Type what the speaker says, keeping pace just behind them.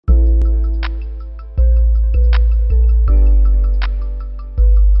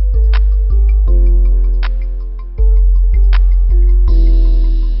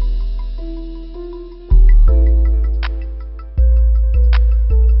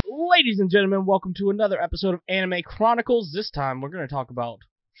Ladies and gentlemen, welcome to another episode of Anime Chronicles. This time we're going to talk about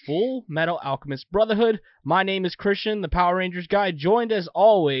Full Metal Alchemist Brotherhood. My name is Christian, the Power Rangers guy, joined as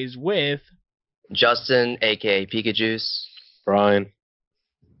always with... Justin, aka Pikajuice. Brian.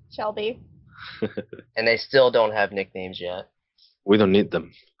 Shelby. And they still don't have nicknames yet. We don't need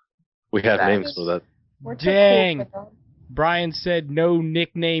them. We have That names is- for that. We're too Dang. cool for them. Brian said no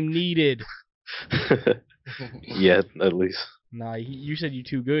nickname needed. Yet, at least. Nah, you said you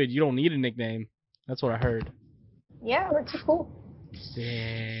too good. You don't need a nickname. That's what I heard. Yeah, we're too cool.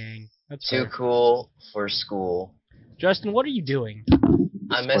 Dang. That's Too fair. cool for school. Justin, what are you doing? I'm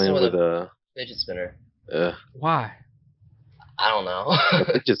Just messing playing with a fidget spinner. Why? I don't know.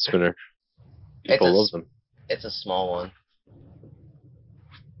 fidget spinner. It's People a love s- them. It's a small one.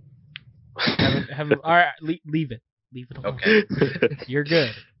 Alright, leave it. Leave it alone. Okay. You're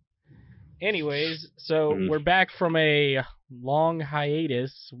good. Anyways, so Mhm. we're back from a long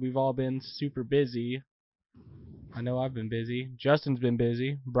hiatus. We've all been super busy. I know I've been busy. Justin's been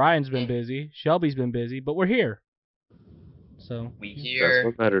busy. Brian's been busy. Shelby's been busy, but we're here. So, We That's hear.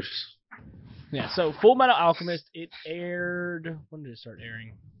 what matters. yeah, so Full Metal Alchemist, it aired... When did it start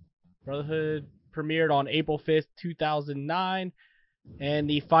airing? Brotherhood premiered on April 5th, 2009, and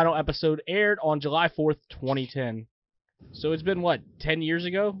the final episode aired on July 4th, 2010. So it's been, what, 10 years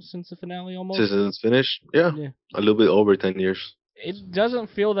ago since the finale almost? Since it's finished, yeah, Yeah. a little bit over 10 years. It doesn't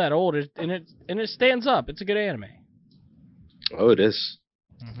feel that old, and it stands up. It's a good anime. Oh, it is.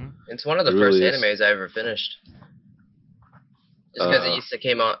 Mm-hmm. It's one of the It first really is. animes I ever finished. Just because it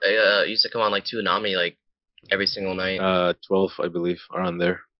used to come on like Toonami like every single night. 12, I believe, around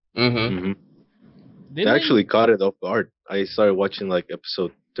there. Mm-hmm. I actually caught it off guard. I started watching like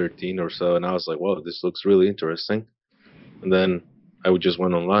episode 13 or so, and I was like, "Whoa, this looks really interesting." And then I just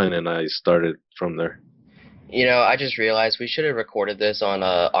went online and I started from there. You know, I just realized we should have recorded this on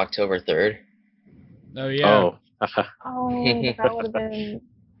October 3rd. Oh yeah. Oh, Oh, that would have been.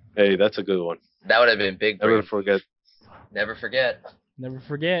 hey, that's a good one. That would have been big. Never brain. forget. Never forget. Never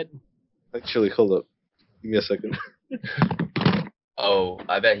forget. Actually, hold up. Give me a second. Oh,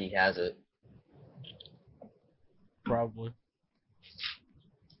 I bet he has it. Probably.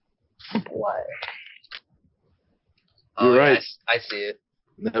 What? You're Oh, yeah, right. I see it.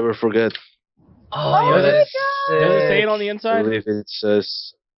 Never forget. Oh, Oh yeah, my that's God. Does it say sick. it on the I inside? believe it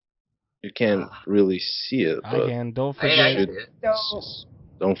says you can't really see it, I but can. Don't I mean, I forget. see it. So,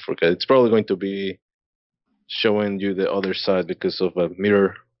 don't forget. It's probably going to be showing you the other side because of a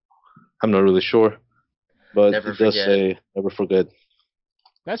mirror. I'm not really sure, but Never it does forget. say never forget.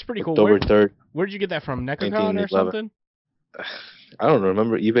 That's pretty cool. October 3rd. Where'd you get that from? Necrocon or 1911. something? I don't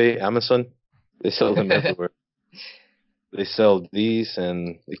remember eBay, Amazon. They sell them everywhere. They sell these,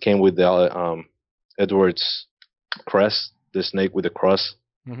 and it came with the Edwards crest, the snake with the cross.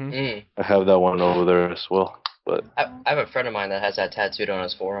 Mm-hmm. Mm. I have that one over there as well. But I have a friend of mine that has that tattooed on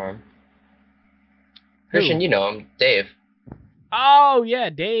his forearm. Christian, you know him, Dave. Oh yeah,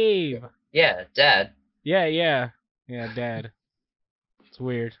 Dave. Yeah, Dad. Yeah, Dad. It's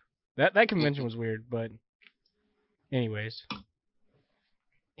weird. That convention was weird, but anyways.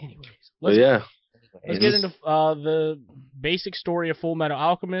 but Let's yeah, Let's get into the basic story of Full Metal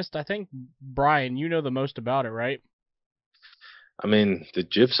Alchemist. I think, Brian, you know the most about it, right? I mean the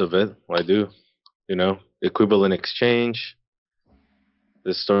gifs of it. I do. You know, equivalent exchange.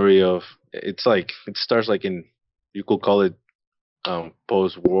 The story of it's like it starts like in you could call it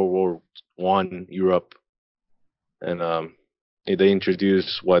post World War One Europe, and they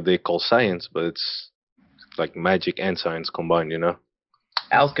introduce what they call science, but it's like magic and science combined. You know.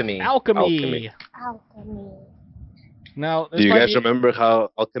 Alchemy. Alchemy. alchemy. Now, this Do you might guys be- remember how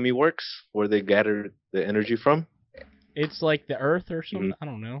alchemy works? Where they gather the energy from? It's like the Earth or something. Mm-hmm. I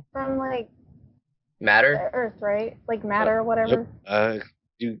don't know. From like Matter? Earth, right? Like matter or whatever. Yep.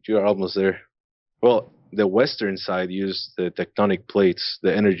 You're almost there. Well, the western side used the tectonic plates,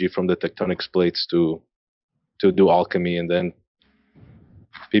 the energy from the tectonic plates to do alchemy, and then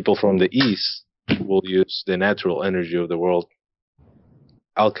people from the east will use the natural energy of the world,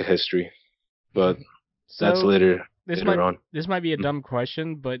 alchemy. But that's So, later This later on. This might be a Mhm. dumb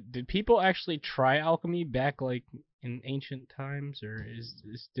question, but did people actually try alchemy back like in ancient times, or is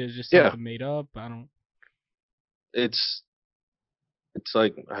it just Yeah. something made up? I don't. It's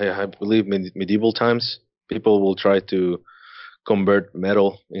like I believe medieval times people will try to convert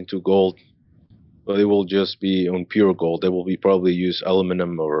metal into gold, but it will just be on pure gold. They will be probably use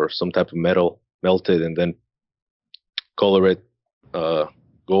aluminum or some type of metal melted and then color it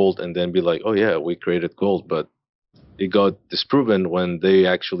gold and then be like, oh yeah, we created gold. But it got disproven when they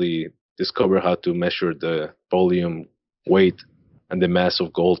actually discover how to measure the volume, weight, and the mass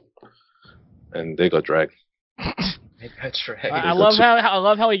of gold. and they got dragged. That's right. I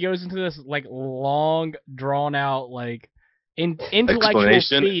love how he goes into this like long, drawn out like intellectual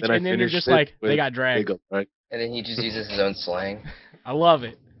speech, and then you're just like they got dragged. And then he just uses his own slang. I love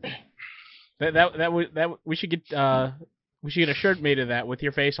it. That we should get a shirt made of that with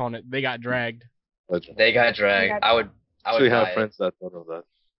your face on it. They got dragged. They got dragged. I would have friends that thought of that.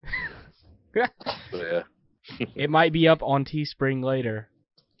 So, yeah. It might be up on Teespring later.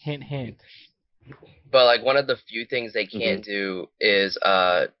 Hint, hint. But like one of the few things they can't do is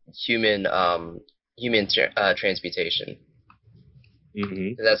human transmutation.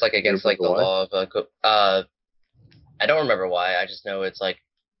 Mm-hmm. That's like against like the law of I don't remember why. I just know it's like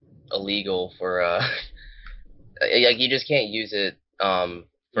illegal for like you just can't use it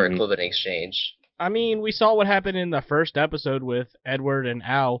for equivalent exchange. I mean, we saw what happened in the first episode with Edward and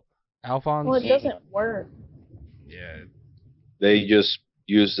Alphonse. Well, it doesn't work. Yeah. They just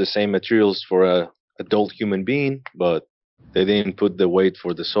use the same materials for a adult human being, but they didn't put the weight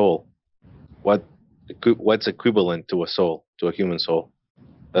for the soul. What's equivalent to a soul, to a human soul?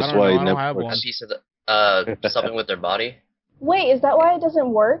 That's why it never works. A piece of something with their body. Wait, is that why it doesn't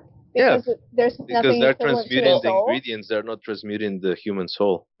work? Because there's nothing they're equivalent to transmuting a the soul? ingredients. They're not transmuting the human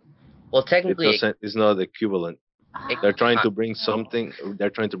soul. Well, technically, it's not equivalent. They're trying to bring something. They're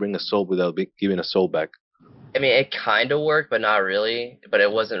trying to bring a soul without giving a soul back. I mean, it kind of worked, but not really. But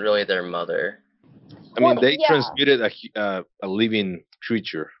it wasn't really their mother. I mean, they transmuted a living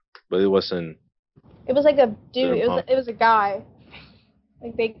creature, but it wasn't. It was like a dude. It was a guy.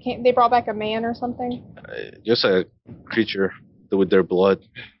 Like they brought back a man or something. Just a creature with their blood.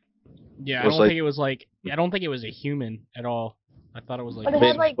 Yeah, I don't think it was like. I don't think it was a human at all. I thought it was like. But it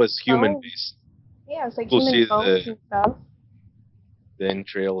had, like, it was human bones. based. Yeah, it's like We'll human see bones and stuff. The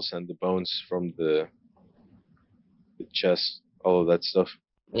entrails and the bones from the chest, all of that stuff.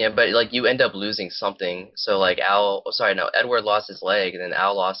 Yeah, but like you end up losing something. So like Edward lost his leg, and then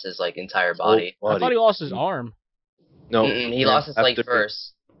Al lost his like entire body. I thought he lost his arm. No, he lost his leg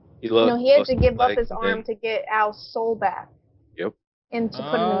first. He had to give up his arm to get Al's soul back. Yep. And to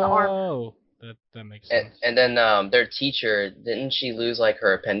put him in the arm. Oh, that makes sense. And then their teacher, didn't she lose like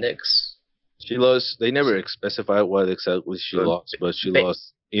her appendix? She lost. They never specified what exactly she lost, but she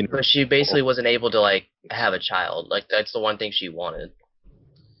lost. But she basically wasn't able to like have a child. Like that's the one thing she wanted.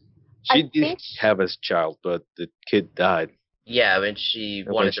 She did have a child, but the kid died. Yeah, when she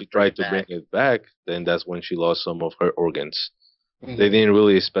tried to bring it back, then that's when she lost some of her organs. Mm-hmm. They didn't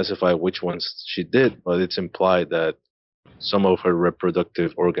really specify which ones she did, but it's implied that some of her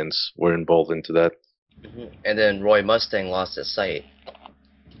reproductive organs were involved into that. Mm-hmm. And then Roy Mustang lost his sight.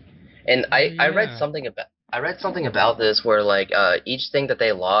 And I read something about this where like each thing that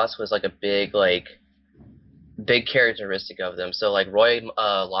they lost was like a big characteristic of them. So like Roy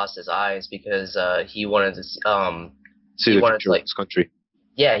lost his eyes because he wanted to see the future of his country.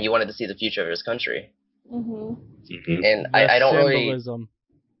 Yeah, he wanted to see the future of his country. Mm-hmm. And I don't symbolism.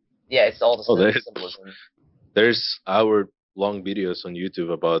 Yeah, it's all the symbolism. There's hour-long videos on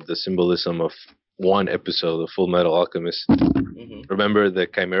YouTube about the symbolism of one episode of Full Metal Alchemist. Mm-hmm. Remember the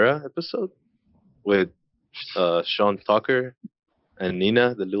Chimera episode with Sean Tucker and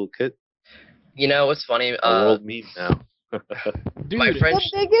Nina, the little kid? You know what's funny? World meme now. Dude, my French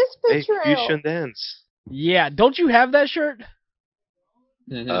the biggest betrayal. Fusion dance. Yeah, don't you have that shirt?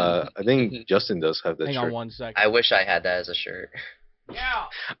 I think Justin does have that shirt. Hang on 1 second. I wish I had that as a shirt. Yeah.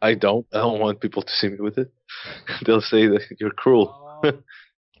 I don't want people to see me with it. They'll say that you're cruel.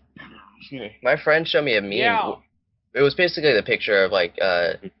 My friend showed me a meme. Yeah. It was basically the picture of like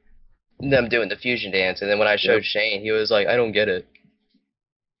them doing the fusion dance, and then when I showed Shane, he was like, "I don't get it."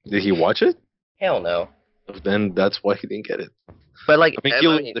 Did he watch it? Hell no. Then that's why he didn't get it. But like, I mean,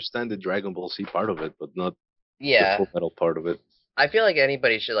 he'll understand the Dragon Ball Z part of it, but not the Full Metal part of it. I feel like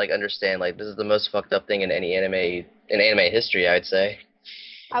anybody should like understand like this is the most fucked up thing in anime history. I'd say.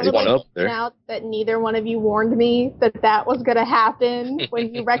 I would like to point out that neither one of you warned me that was going to happen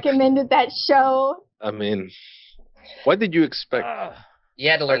when you recommended that show. I mean, what did you expect? You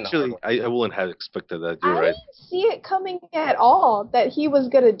had to learn. Actually, I wouldn't have expected that. You're right. I didn't see it coming at all that he was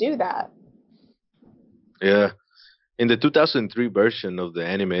going to do that. Yeah. In the 2003 version of the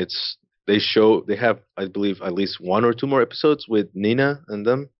anime, they have, I believe, at least 1 or 2 more episodes with Nina and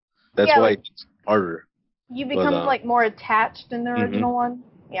them. That's why it's harder. You become like more attached in the original one.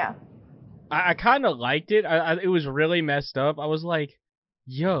 Yeah. I kind of liked it. It was really messed up. I was like,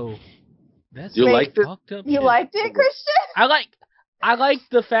 yo, that's fucked up. You liked it, Christian? I like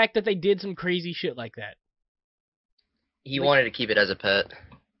the fact that they did some crazy shit like that. He wanted to keep it as a pet.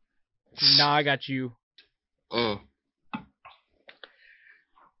 Nah, I got you.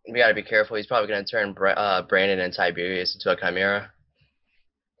 We gotta be careful. He's probably gonna turn Brandon and Tiberius into a chimera.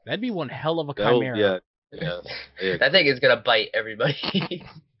 That'd be one hell of a That'll- chimera. yeah. That thing is gonna bite everybody.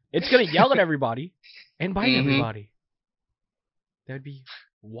 It's gonna yell at everybody and bite Mhm. everybody. That'd be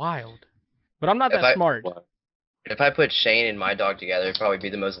wild. But I'm not If that smart. If I put Shane and my dog together, it'd probably be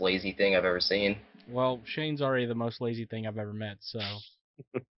the most lazy thing I've ever seen. Well, Shane's already the most lazy thing I've ever met, so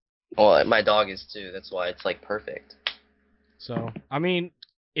Well, my dog is too. That's why it's like perfect. I mean,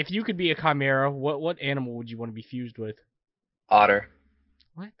 if you could be a chimera, what animal would you want to be fused with? Otter.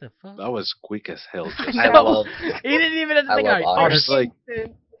 What the fuck? That was quick as hell. I No. love. He didn't even have to I think love of it. otters.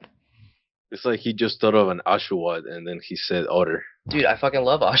 It's like he just thought of an Ashwad and then he said otter. Dude, I fucking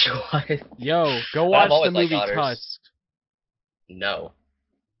love Oshawott. Yo, go I've watch the always liked movie otters. Tusk. No.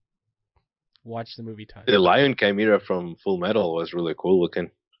 Watch the movie Tusk. The lion chimera from Full Metal was really cool looking.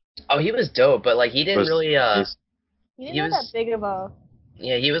 Oh, he was dope, but like he didn't Was- really. he's- He He didn't have was- that big of a.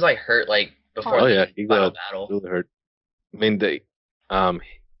 Yeah, he was like hurt like before Oh, the yeah, he final got battle. really hurt. I mean,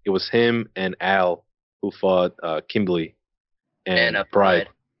 it was him and Al who fought Kimberly and Pride.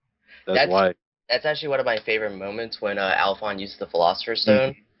 That's why. That's actually one of my favorite moments when Alphon uses the Philosopher's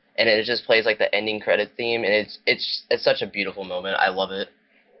Stone, and it just plays like the ending credit theme, and it's such a beautiful moment. I love it.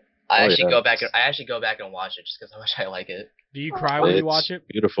 I actually go back and watch it just because how much I like it. Do you cry when you watch it?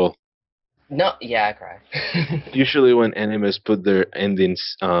 Beautiful. No, yeah, I cry. Usually when animes put their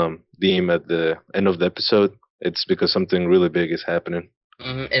endings theme at the end of the episode, it's because something really big is happening.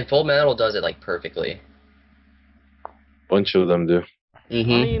 And Full Metal does it like perfectly. Bunch of them do. I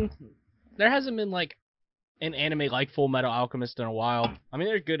mean, there hasn't been like an anime like Full Metal Alchemist in a while. I mean,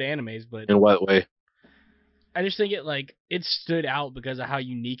 they're good animes, but In what way? I just think it stood out because of how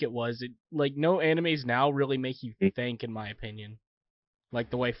unique it was. It like no animes now really make you think, in my opinion, like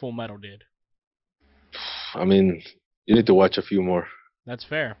the way Full Metal did. I mean, you need to watch a few more That's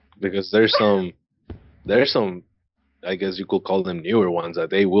fair. because there's some, I guess you could call them newer ones that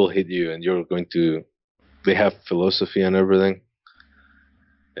they will hit you and you're going to, they have philosophy and everything.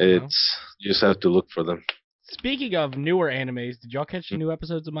 It's, you just have to look for them. Speaking of newer animes, did y'all catch the new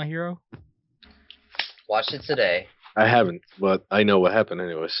episodes of My Hero? Watched it today. I haven't, but I know what happened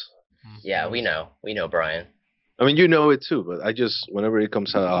anyways. Yeah, we know, Brian. I mean, you know it too, but I just, whenever it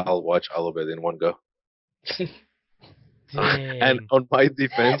comes out, I'll watch all of it in one go. And on my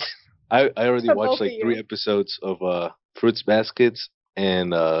defense, I already For watched both like of you. 3 episodes of Fruits Baskets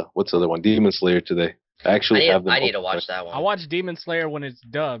and what's the other one? Demon Slayer today. I actually have them. I need to open. watch that one. I watched Demon Slayer when it's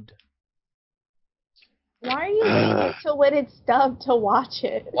dubbed. Why are you waiting till when it's dubbed to watch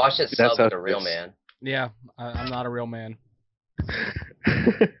it? Watch it That's sub how with a it real is. man. Yeah, I'm not a real man.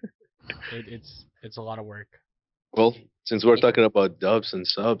 It's a lot of work. Well, since we're talking about dubs and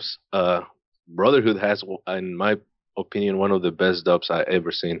subs, Brotherhood has, in my opinion, one of the best dubs I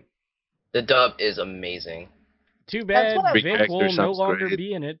ever seen. The dub is amazing. Too That's bad what I- Vic Rick will Actor no sounds longer great.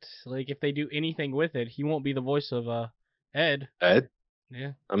 be in it. Like, if they do anything with it, he won't be the voice of Ed. Ed?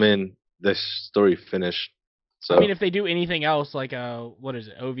 Yeah. I mean, the story finished. So I mean, if they do anything else, like what is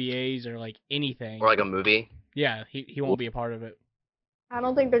it, OVAs or like anything, Or like a movie. yeah, he won't be a part of it. I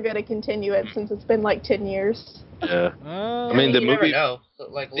don't think they're gonna continue it since it's been like 10 years. yeah, I I mean, the you never movie- know.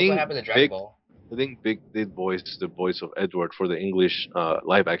 Like, look Thing- what happened to Dragon big- Ball. I think Big did voice the voice of Edward for the English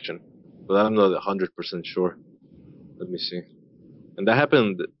live action, but I'm not 100% sure. Let me see. And that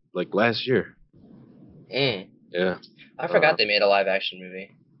happened like last year. Mm. Yeah. I forgot they made a live action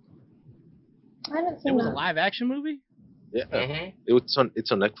movie. I haven't it seen was a that. live action movie. Yeah. Mm-hmm. It's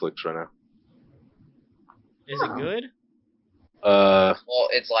on Netflix right now. Is it good? Well,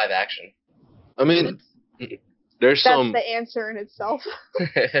 it's live action. I mean, there's That's some. the answer in itself.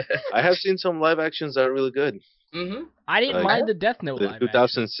 I have seen some live actions that are really good. Mm-hmm. I didn't Like, mind the Death Note The live action.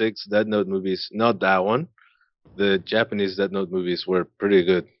 2006 Death Note movies, not that one. The Japanese Death Note movies were pretty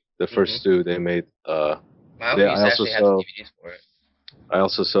good. The first two they made. My Yeah, movies I also actually have saw- the DVDs for it. I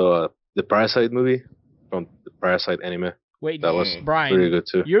also saw the Parasite movie from the Parasite anime. Wait, That was Mm. Brian, pretty good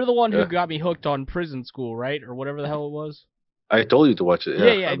too. you're the one who Yeah. got me hooked on Prison School, right? Or whatever the hell it was. I told you to watch it.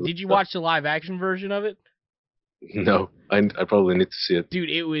 Yeah. I- Did you watch the live action version of it? No, I probably need to see it. Dude,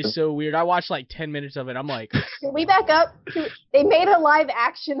 it was so weird. I watched like 10 minutes of it. I'm like, Can we back up? They made a live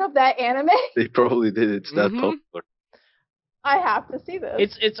action of that anime? They probably did. It's that Mhm. popular. I have to see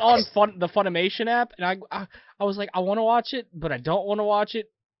this. it's on the Funimation app, and I was like, I want to watch it, but I don't want to watch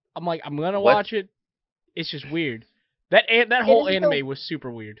it. I'm like, I'm gonna What? watch it. It's just weird. That whole is anime the- was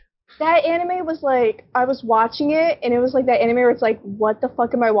super weird. That anime was like, I was watching it, and it was like that anime where it's like, what the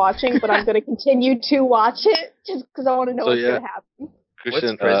fuck am I watching? But I'm going to continue to watch it just because I want to know So, what's yeah. going to happen. Christian,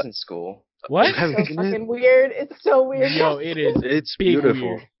 What's Prison School? What? you haven't So seen fucking it? weird. It's so weird. Yo, it is It's big beautiful.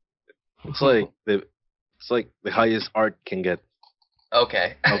 weird. It's like the highest art can get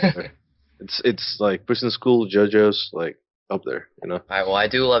Okay. up there. It's like Prison School, JoJo's like up there, you know. Alright, well, I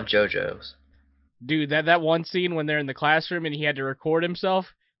do love JoJo's. Dude, that one scene when they're in the classroom and he had to record himself,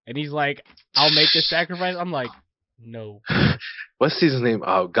 and he's like, "I'll make this sacrifice." I'm like, no. What's his name?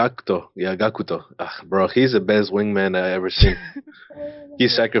 Oh, Gakuto. Yeah, Gakuto. Bro, he's the best wingman I ever seen. He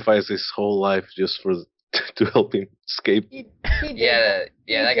sacrificed his whole life just for to help him escape. He Yeah,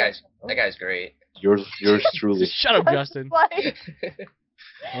 did. that guy's great. Yours truly. Shut up, Justin. Like,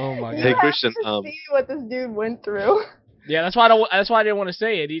 Oh my Hey, god. Christian, you have to see what this dude went through. Yeah, that's why I didn't want to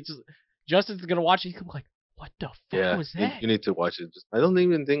say it. Justin's gonna watch it. He's gonna be like, "What the fuck Yeah, was you, that?" you need to watch it. I don't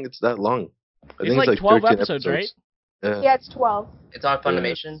even think it's that long. I It's think like 12 13 episodes, right? Yeah. Yeah, it's 12. It's on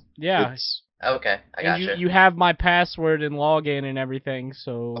Funimation? Yeah. It's, Okay, I And gotcha. you have my password and login and everything,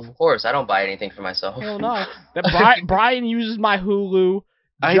 so Of course, I don't buy anything for myself. hell no. That Brian uses my Hulu.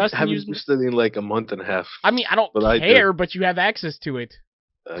 I Justin haven't uses. used it in like a month and a half. I mean, I don't But I do. care, but you have access to it.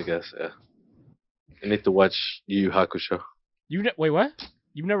 I guess, yeah. I need to watch Yu Yu Hakusho. Wait, what?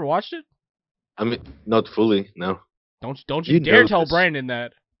 You've never watched it? I mean, not fully, no. Don't you You dare know tell this. Brandon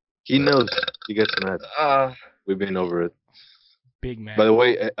that. He knows. He gets mad. We've been over it. Big man. By the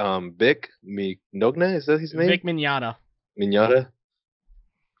way, Vic Mignogna, is that his name? Vic Mignogna. Mignogna.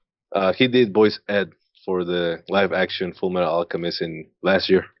 He did voice Ed for the live action Full Metal Alchemist in last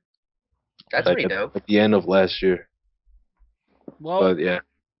year. That's Like pretty dope. at the end of last year. Well, But yeah.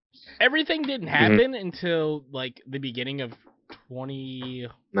 everything didn't happen until like the beginning of 20.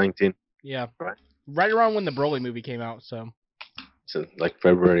 19. Yeah, Right. right around when the Broly movie came out. So, So like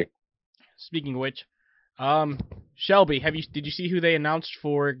February. speaking of which, Shelby, did you see who they announced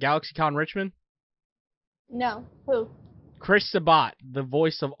for GalaxyCon Richmond? No. Who? Chris Sabat, the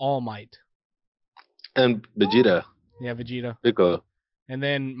voice of All Might. And Vegeta. Yeah, Vegeta. Piccolo. And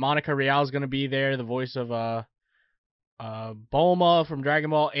then Monica Rial is gonna be there, the voice of Bulma from Dragon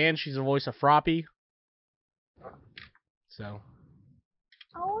Ball, and she's the voice of Froppy. So.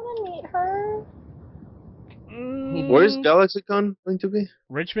 I want to meet her. Where's GalaxyCon going to be?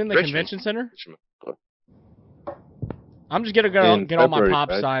 Richmond, the Richmond. convention center? Richmond. I'm just gonna In get all my February, pop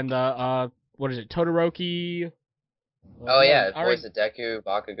right? sign. The what is it? Todoroki. Oh yeah, I already- voice of Deku,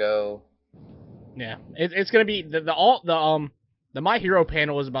 Bakugo. Yeah, it's gonna be the My Hero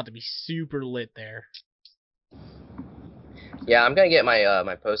panel is about to be super lit there. Yeah, I'm gonna get my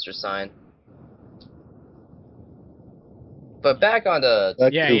my poster signed. But back on the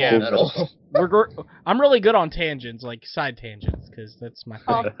Back Yeah, to yeah. Full metal. I'm really good on tangents, like side tangents, because that's my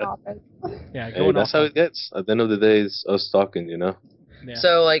Off thing. topic. Yeah, Hey, going that's off how it gets. At the end of the day, it's us talking, you know? yeah.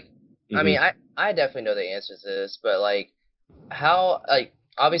 So like, I Mhm. mean, I definitely know the answers to this, but like, how like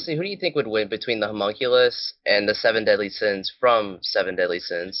obviously, who do you think would win between the homunculus and the seven deadly sins from Seven Deadly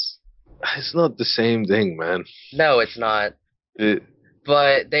Sins? It's not the same thing, man. No, it's not. It,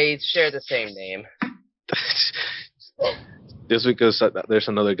 But they share the same name. just because there's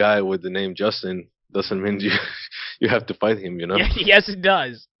another guy with the name Justin doesn't mean you have to fight him, you know? Yeah, yes, it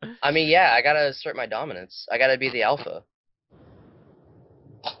does. I mean, yeah, I gotta assert my dominance. I gotta be the alpha.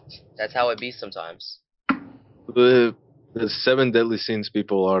 That's how it be sometimes. The seven deadly sins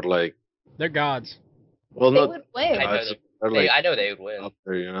people are like, They're gods. well, They not would win. I know gods, they're like I know they would win. up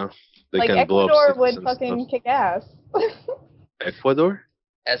there, you know? They Like can blow up Ecuador cities would and fucking stuff. kick ass. Ecuador?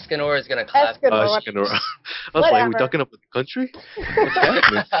 Escanor is gonna clap. Escanor. Escanor. I was like, are we Whatever. talking about the country?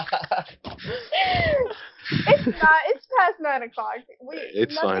 It's not. It's past 9 o'clock.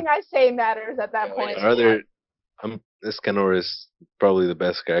 It's Nothing fine. I say matters at that Yeah, point. Are there? Escanor is probably the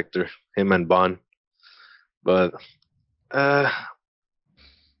best character. Him and Bon. But, I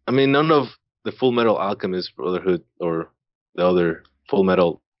mean, none of the Full Metal Alchemist Brotherhood or the other Full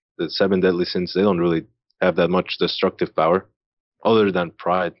Metal, the Seven Deadly Sins, they don't really have that much destructive power, other than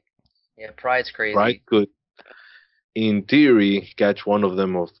Pride. Yeah, Pride's crazy. Pride could, in theory, catch one of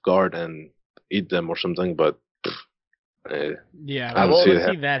them off guard and eat them or something, but Yeah, I don't we'll see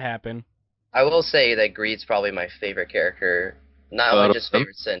it see that happen. I will say that Greed's probably my favorite character. Not Out only of just them?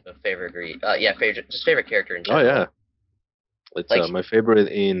 favorite sin, but favorite Greed. Yeah, just favorite character in oh general. yeah, it's Like- my favorite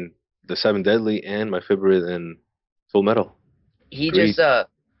in the Seven Deadly and my favorite in Full Metal. He Greed. just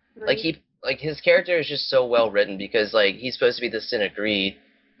like his character is just so well written because like he's supposed to be the sin of greed,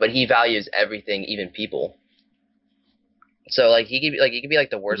 but he values everything, even people. So like he could be like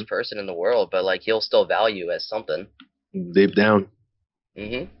the worst person in the world, but like he'll still value as something. Deep down,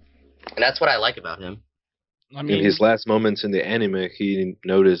 And that's what I like about him. I mean, in his last moments in the anime, he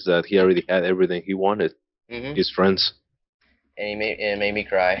noticed that he already had everything he wanted. And His friends it made me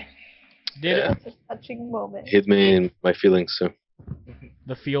cry. did yeah. it, That's a touching moment. hit me in my feelings too.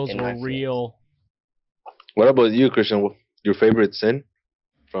 The feels In were my feels. real. What about you, Christian? Your favorite sin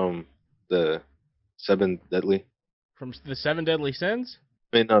from the seven deadly? From the Seven Deadly Sins?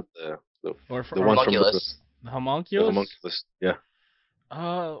 I mean, not Or the one from Homunculus. the the homunculus? homunculus.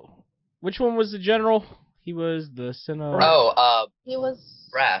 Yeah. Which one was the general? He was the sin of... Oh, He was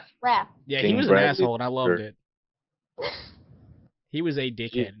Wrath. Raph. Yeah, he King was Bradley an asshole, and I loved Cooper. it. He was a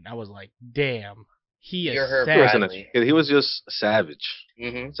dickhead, and I was like, damn. He is You're her He wasn't savage. Bradley. he was just savage.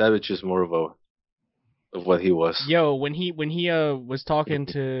 Mm-hmm. Savage is more of what he was. Yo, when he was talking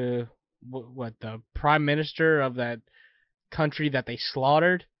to what the prime minister of that country that they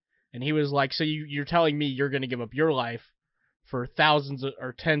slaughtered, and he was like, "So you're telling me you're gonna give up your life for thousands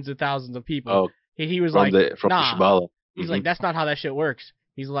or tens of thousands of people?" Oh, He was from like, the "Nah." Shibala. He's Mhm. like, "That's not how that shit works."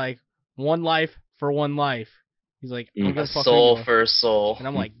 He's like, "One life for one life." He's like, "I'm Mm. gonna A fuck soul you." for a soul. And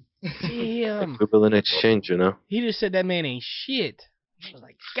I'm like, "Damn." Equivalent exchange, you know. He just said that man ain't shit. I was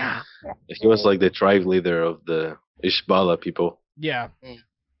like, God. He was like the tribe leader of the Ishbala people. Yeah.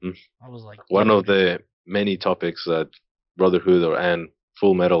 Mm. I was like, One dude. of the many topics that Brotherhood and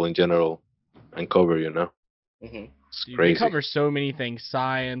Full Metal in general uncover, you know. Mm-hmm. It's Dude, they crazy. cover so many things: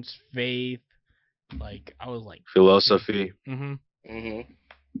 science, faith. Like I was like, Philosophy. mm-hmm. Mm-hmm.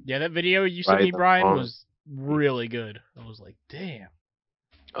 Yeah, that video you sent Right me, Brian, on. was really good. I was like, damn.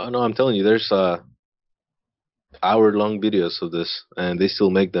 Oh no, I'm telling you, there's hour-long videos of this, and they still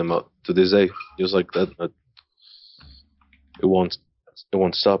make them up to this day, just like that. But it won't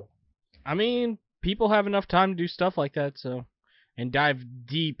stop. I mean, people have enough time to do stuff like that, so and dive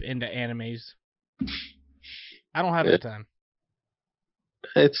deep into animes. I don't have Yeah. that time.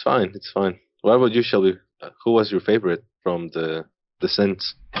 It's fine. It's fine. What about you, Shelby? Who was your favorite from the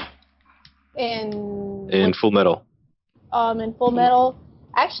Sins in Full Metal? In Full Metal,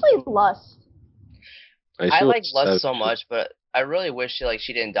 actually Lust. I see like what Lust so you much, but I really wish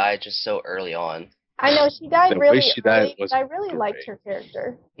she didn't die just so early on. I know she died The way really she died early, was but I really liked great. her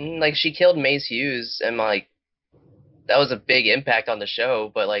character. Like she killed Mace Hughes, and like that was a big impact on the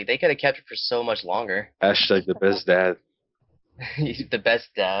show. But like they could have kept her for so much longer. Hashtag the best dad. He's the best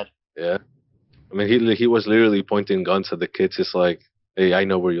dad. Yeah. I mean, he was literally pointing guns at the kids. It's like, hey, I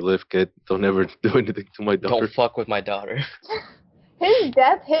know where you live, kid. Don't ever do anything to my daughter. Don't fuck with my daughter. His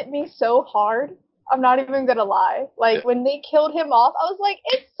death hit me so hard. I'm not even gonna lie. Like Yeah. when they killed him off, I was like,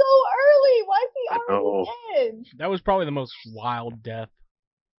 "It's so early. Why is I he already dead?" That was probably the most wild death.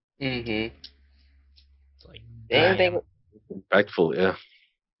 Mm-hmm. It's like, Anything? damn. Impactful, yeah.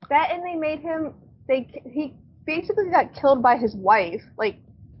 That and they made him. He basically got killed by his wife. Like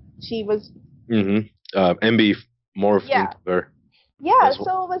she was. Mm-hmm. MB morphed Yeah. into her. Yeah, That's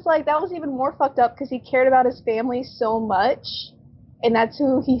so it was like that was even more fucked up because he cared about his family so much, and that's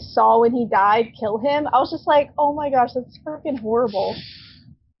who he saw when he died kill him. I was just like, oh my gosh, that's freaking horrible.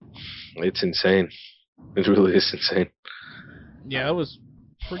 It's insane. It really is insane. Yeah, that was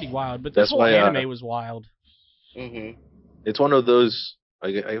pretty wild. But this That's whole why, anime was wild. Mm-hmm. It's one of those.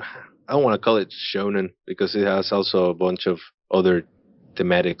 I don't want to call it shonen because it has also a bunch of other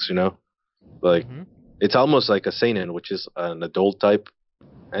thematics, you know. Like Mhm. it's almost like a seinen, which is an adult type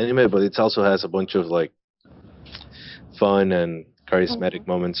anime, but it also has a bunch of like fun and charismatic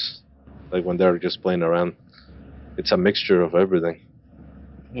moments, like when they're just playing around. It's a mixture of everything.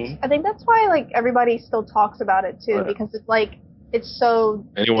 Mm-hmm. I think that's why like everybody still talks about it too, Oh, yeah. because it's like it's so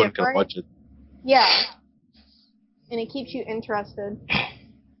Anyone can different. watch it. Yeah, and it keeps you interested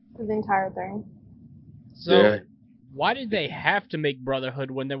in the entire thing. So, Yeah. why did they have to make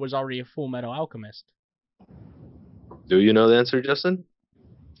Brotherhood when there was already a Full Metal Alchemist? Do you know the answer, Justin?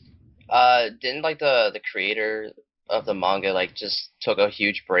 Didn't like the creator of the manga like just took a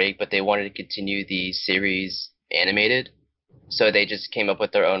huge break, but they wanted to continue the series animated, so they just came up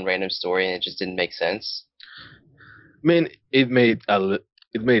with their own random story, and it just didn't make sense. I mean, it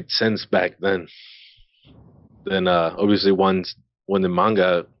made sense back then. Then obviously once when the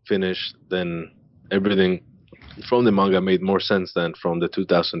manga finished, then everything from the manga made more sense than from the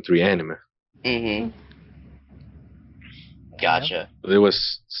 2003 anime. Mm-hmm. Gotcha. It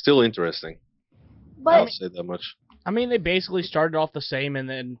was still interesting. I'll But say that much. I mean, they basically started off the same, and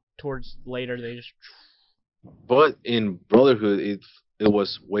then towards later they just. But in Brotherhood, it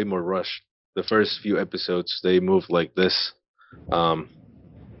was way more rushed. The first few episodes, they moved like this.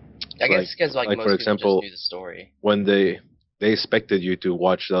 I guess because like like, most for people example, just knew the story. When they expected you to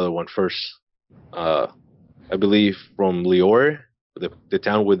watch the other one first. I believe from Lior, the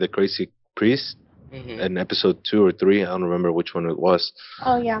town with the crazy priest, Mm-hmm. in episode 2 or 3, I don't remember which one it was.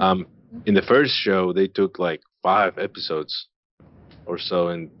 oh yeah, In the first show, they took like 5 episodes or so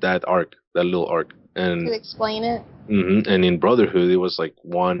in that arc, that little arc. and To explain it. and in Brotherhood it was like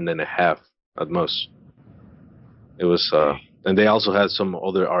 1.5 at most. It was and they also had some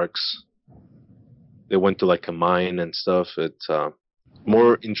other arcs. They went to like a mine and stuff. It's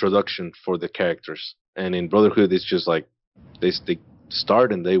more introduction for the characters. And in Brotherhood, it's just like they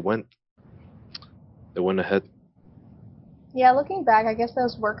start and they went ahead. Yeah, looking back, I guess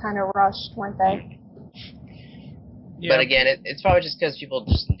those were kind of rushed, weren't they? Yeah. But again, it's probably just because people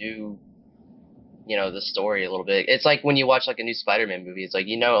just knew, the story a little bit. It's like when you watch like a new Spider-Man movie. It's like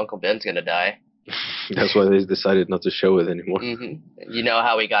Uncle Ben's gonna die. That's why they decided not to show it anymore. You know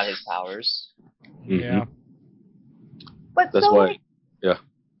how he got his powers. Yeah. But That's so, why. like, Yeah.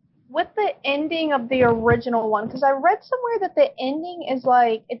 with the ending of the original one, because I read somewhere that the ending is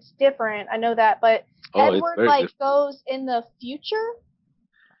like it's different. I know that, but Edward different. Goes in the future.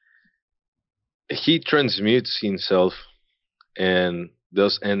 He transmutes himself and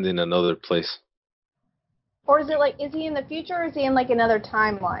does end in another place. Or is it like, is he in the future or is he in like another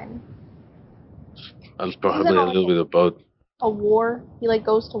timeline? Probably a little bit of both. A war? He like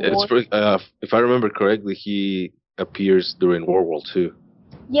goes to war? If I remember correctly, he appears during World War II.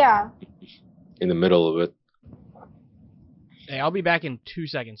 Yeah. In the middle of it. Hey, I'll be back in 2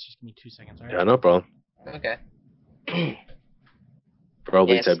 seconds. Just give me 2 seconds, all right? Yeah, no problem. Okay.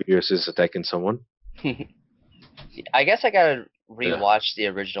 Probably yes. Tiberius is attacking someone. I guess I gotta rewatch the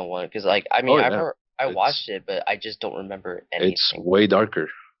original one because, like, I watched it, but I just don't remember anything. It's way darker.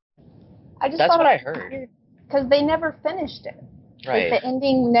 That's what I heard. Because they never finished it. Right. Like, the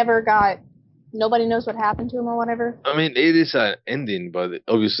ending never got. Nobody knows what happened to him or whatever. I mean, it is an ending, but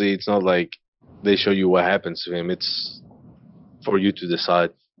obviously it's not like they show you what happens to him. It's for you to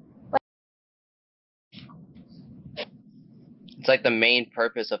decide. It's like the main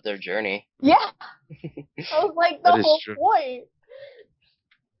purpose of their journey. Yeah. I was like, the whole point.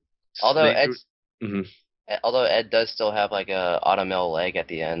 Although Ed does still have like a automail leg at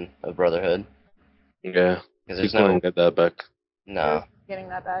the end of Brotherhood. Yeah. Because there's get that back. No. Getting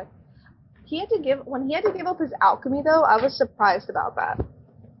that back. When he had to give up his alchemy though, I was surprised about that.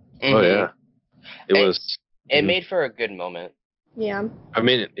 Mm-hmm. Oh yeah. It made for a good moment. Yeah. I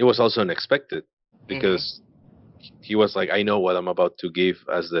mean, it was also unexpected because he was like, I know what I'm about to give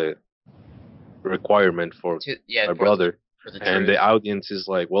as the requirement for my brother. And the audience is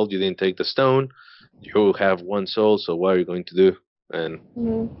like, well, you didn't take the stone. You have one soul, so what are you going to do? And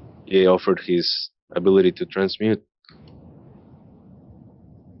he offered his ability to transmute.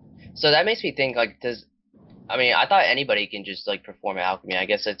 So that makes me think, like, I thought anybody can just, like, perform alchemy. I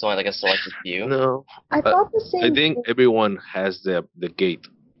guess it's only, like, a selected few. No. I thought the same I think everyone has the gate.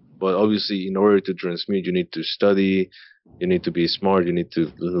 But obviously, in order to transmute, you need to study, you need to be smart, you need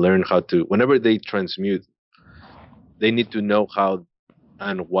to learn how to... Whenever they transmute, they need to know how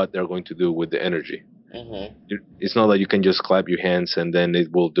and what they're going to do with the energy. Mm-hmm. It's not like you can just clap your hands and then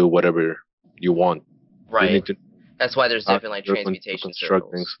it will do whatever you want. Right. You need to That's why there's different, like, transmutation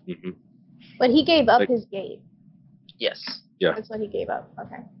circles. Things. Mm-hmm. But he gave up his gate. Yes. Yeah. That's what he gave up.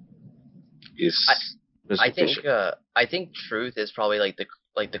 Okay. I think truth is probably like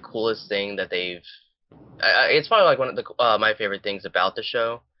the coolest thing that they've. It's probably like one of the my favorite things about the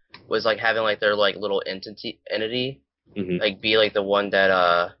show was like having like their like little entity, like be like the one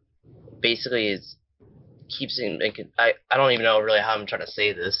that basically keeps in. I don't even know really how I'm trying to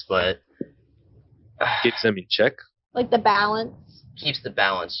say this, but keeps them in check. Like the balance. Keeps the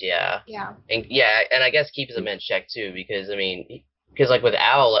balance, yeah. Yeah. And I guess keeps them in check too, because like with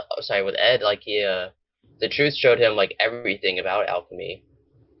Ed, like the truth showed him like everything about alchemy,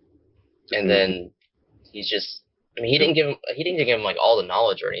 and then he's just, he didn't give him like all the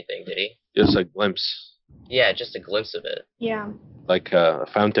knowledge or anything, did he? Just a glimpse. Yeah, just a glimpse of it. Yeah. Like a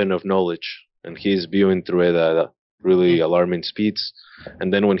fountain of knowledge, and he's viewing through it at really alarming speeds,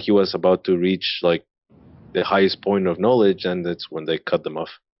 and then when he was about to reach like the highest point of knowledge, and that's when they cut them off.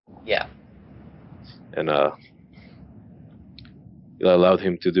 Yeah. And it allowed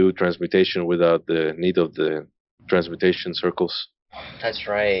him to do transmutation without the need of the transmutation circles. That's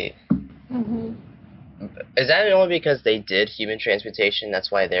right. Mm-hmm. Is that only because they did human transmutation?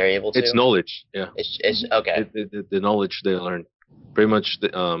 That's why they're able to. It's knowledge. Yeah. It's okay. The knowledge they learn. Pretty much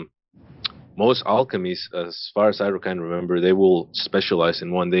most alchemies, as far as I can remember, they will specialize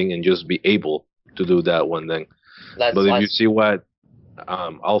in one thing and just be able to do that one thing. But if you see what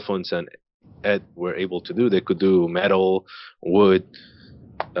Alphonse and Ed were able to do, they could do metal, wood,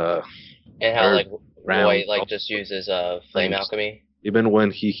 and how earth, like Roy like just uses flame alchemy. Even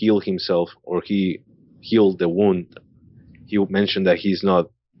when he healed himself or he healed the wound, he mentioned that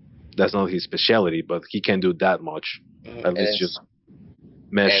that's not his specialty, but he can do that much. At least just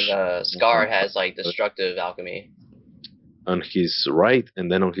mesh And Scar has like destructive alchemy. on his right,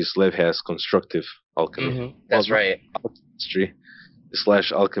 and then on his left has constructive alchemy. That's Well, right. History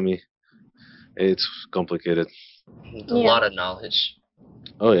 / alchemy. It's complicated. It's a lot of knowledge.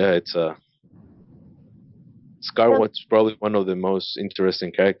 Oh yeah, it's Scar was probably one of the most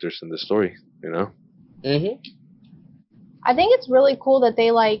interesting characters in the story. You know. I think it's really cool that they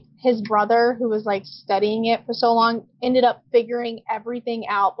like his brother, who was like studying it for so long, ended up figuring everything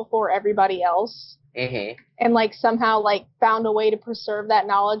out before everybody else, and like somehow like found a way to preserve that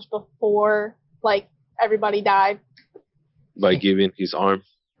knowledge before like everybody died by giving his arm.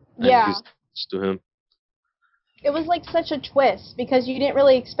 And his to him. It was like such a twist because you didn't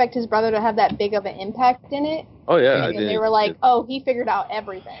really expect his brother to have that big of an impact in it. Oh yeah, and they were like, "Oh, he figured out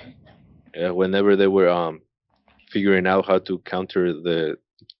everything." Yeah, whenever they were figuring out how to counter the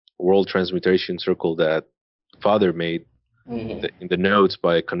world transmutation circle that father made in the notes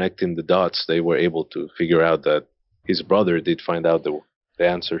by connecting the dots, they were able to figure out that his brother did find out the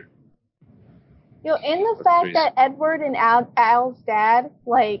answer. And the fact that Edward and Al's dad,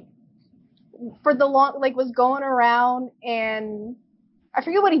 like, for the long, like, was going around and I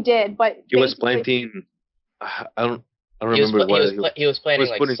forget what he did, but he was planting. I don't remember what he was planting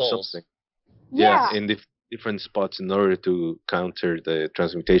like putting souls. Something. Yeah, in different spots in order to counter the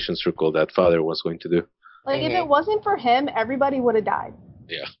transmutation circle that father was going to do. Like, if it wasn't for him, everybody would have died.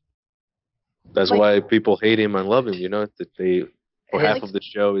 Yeah. That's why people hate him and love him, you know? That they, for half of the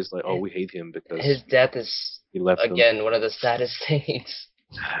show, is like, oh, we hate him because his death is, he left again, one of the saddest things.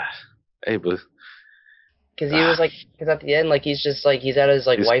 Hey, but... Because he was like, because at the end, like, he's just like, he's at his,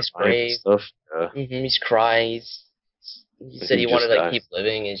 like, wife's grave. Stuff. He's crying. He said he wanted to, like, keep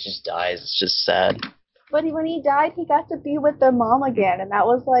living, and he just dies. It's just sad. But when he died, he got to be with their mom again, and that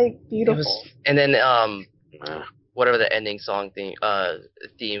was, like, beautiful. And then, whatever the ending song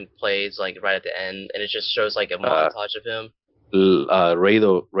theme plays, like, right at the end, and it just shows, like, a montage of him.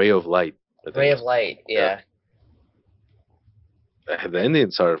 Ray of Light. Ray of Light, yeah. The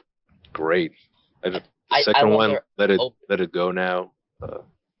endings are great. The second one, Let It Go Now.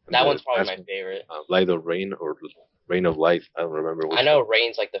 That one's probably my favorite. Light of Rain or Rain of Light. I don't remember which. I know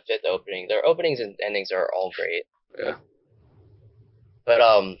Rain's like the 5th opening. Their openings and endings are all great. Yeah. But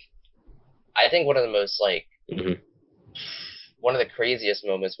I think one of the most like one of the craziest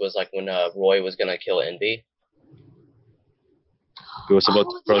moments was like when Roy was gonna kill Envy. He was about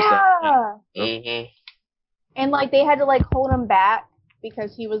to cross that. And like they had to like hold him back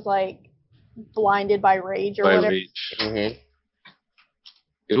because he was like blinded by rage or whatever.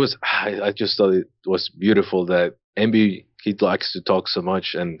 It was. I just thought it was beautiful that Envy, he likes to talk so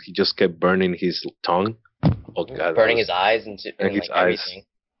much, and he just kept burning his tongue. Oh God! Burning his eyes and his like eyes. Everything.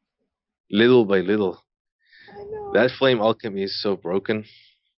 Little by little. I know. That flame alchemy is so broken.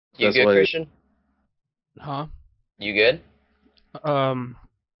 You good, Christian? Huh? You good?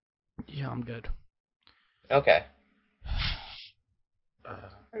 Yeah, I'm good. Okay.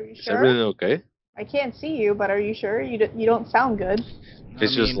 Are you Is sure? everything okay? I can't see you, but are you sure? You don't sound good.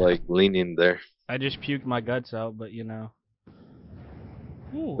 It's just like leaning there. I just puked my guts out, but you know.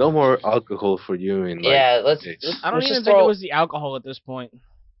 Ooh. No more alcohol for you in let's I don't even think it was the alcohol at this point.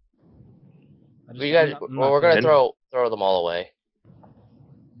 We're gonna throw them all away.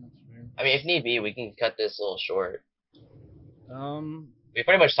 I mean, if need be, we can cut this a little short. We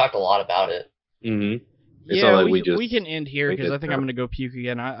pretty much talked a lot about it. It's not like we can end here because I think I'm gonna go puke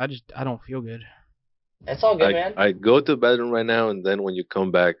again. I don't feel good. It's all good, man. I go to the bedroom right now, and then when you come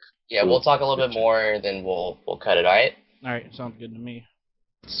back, we'll talk a little bit more, then we'll cut it. All right? All right, sounds good to me.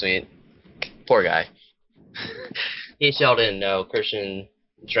 Sweet. Poor guy. In case y'all didn't know, Christian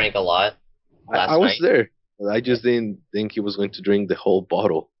drank a lot last night. I was there. I just didn't think he was going to drink the whole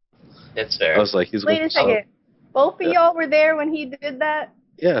bottle. That's fair. I was like, Wait a second. Both of y'all were there when he did that?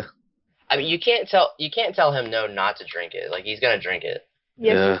 Yeah. I mean, you can't tell him no not to drink it. Like, he's gonna drink it.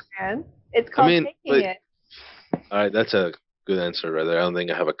 Yes, you can. It's called taking it. All right, that's a good answer right there. I don't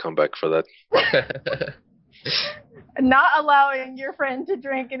think I have a comeback for that. Not allowing your friend to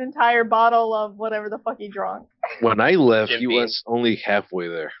drink an entire bottle of whatever the fuck he drank. When I left, he was only halfway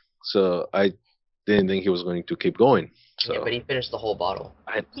there, so I didn't think he was going to keep going. So. Yeah, but he finished the whole bottle.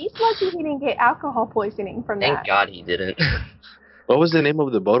 He's lucky he didn't get alcohol poisoning from that. Thank God he didn't. What was the name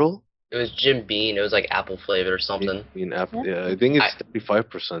of the bottle? It was Jim Beam. It was like apple flavored or something. Yeah, I think it's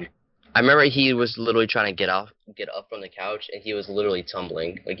 35%. I remember he was literally trying to get up from the couch, and he was literally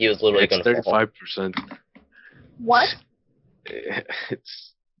tumbling. Like, he was literally going to fall. 35%. What?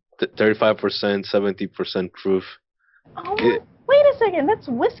 It's 35%, 70% proof. Oh my, wait a second, that's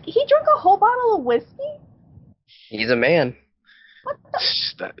whiskey. He drank a whole bottle of whiskey? He's a man.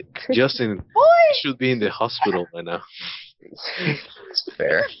 Justin Boy! should be in the hospital by now. It's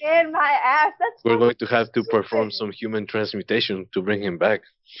fair. In my ass. That's We're going to fucking have to stupid. perform some human transmutation to bring him back.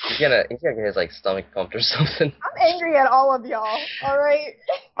 He's gonna get his like stomach pumped or something. I'm angry at all of y'all. All right.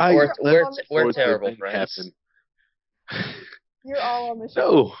 We're terrible friends. You're all on the show.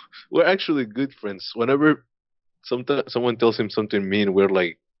 No, we're actually good friends. Whenever someone tells him something mean, we're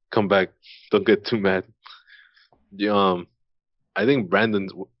like, "Come back, don't get too mad." I think Brandon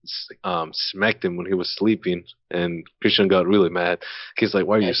smacked him when he was sleeping, and Christian got really mad. He's like,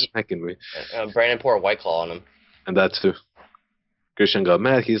 "Why are you smacking me?" Brandon poured a White Claw on him. And that too. Christian got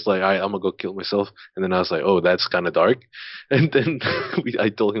mad. He's like, "I'm gonna go kill myself." And then I was like, "Oh, that's kind of dark." And then I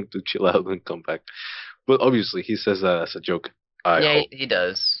told him to chill out and come back. But obviously, he says that as a joke. He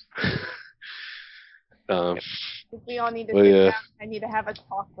does. We all need to sit down. I need to have a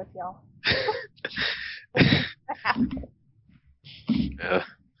talk with y'all.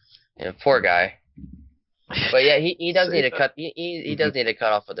 Yeah, poor guy. But yeah, he does need to cut. He does need to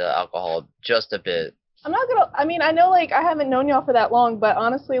cut off with the alcohol just a bit. I'm not gonna. I mean, I know like I haven't known y'all for that long, but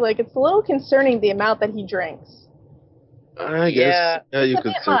honestly, like it's a little concerning the amount that he drinks. I guess. Yeah, you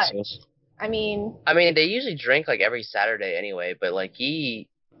could say so. I mean, they usually drink like every Saturday anyway, but like he's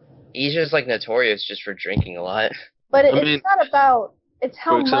just like notorious just for drinking a lot. But it's not about. It's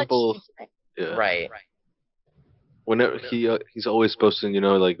how much you drink. Yeah. Right. Whenever he's always posting,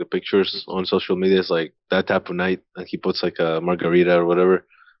 like the pictures on social media, it's like that type of night, and he puts like a margarita or whatever.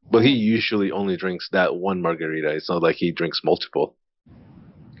 But he usually only drinks that one margarita. It's not like he drinks multiple.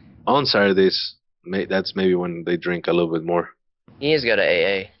 On Saturdays, that's maybe when they drink a little bit more. He needs to go to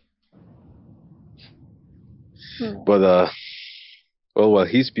AA. But while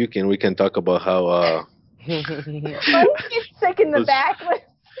he's puking, we can talk about how he gets sick in the back.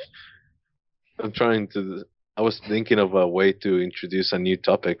 I was thinking of a way to introduce a new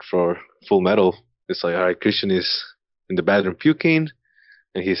topic for Full Metal. It's like, all right, Christian is in the bathroom puking,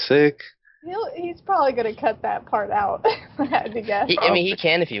 and he's sick. He's probably going to cut that part out, I had to guess. He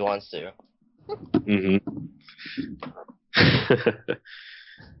can if he wants to.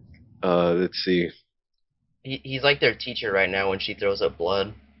 Let's see. He's like their teacher right now when she throws up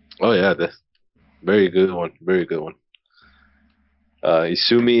blood. Oh, yeah. Very good one. Very good one.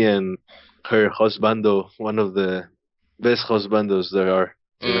 Izumi and her husbando, one of the best husbandos there are.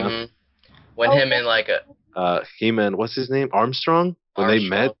 Mm-hmm. When him and like him and what's his name, Armstrong, when they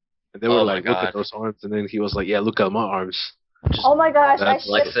met, and they were like, "Look at those arms," and then he was like, "Yeah, look at my arms." Oh my gosh, I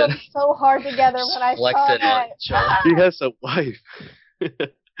shipped them so hard together when I saw that. He has a wife.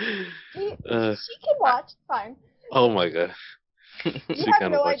 She can watch. Fine. Oh my god. You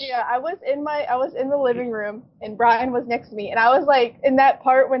have no idea. I was in the living room and Brian was next to me and I was like in that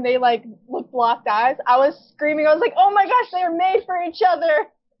part when they like locked eyes, I was screaming. I was like, "Oh my gosh, they're made for each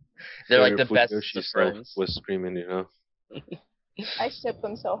other." They're like the best of friends. Was screaming, I ship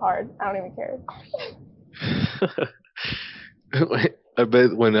them so hard. I don't even care. I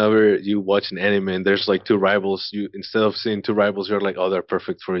bet whenever you watch an anime and there's like two rivals, instead of seeing two rivals, you're like, "Oh, they're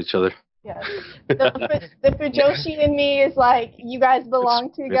perfect for each other." Yeah. The Fujoshi in me is like, you guys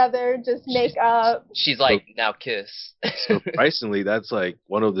belong together, just make up. She's like, now kiss. Surprisingly, that's like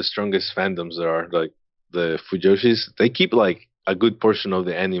one of the strongest fandoms there are. Like the Fujoshis, they keep like a good portion of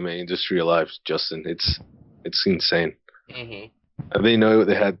the anime industry alive, Justin. It's insane. Mm-hmm. And they know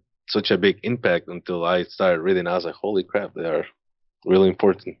they had such a big impact until I started reading. I was like, holy crap, they are really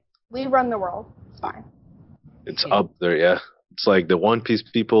important. We run the world. It's fine. It's up there, yeah. It's like the One Piece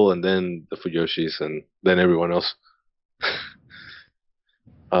people and then the Fujoshis and then everyone else.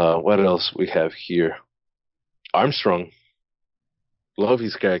 What else we have here? Armstrong. Love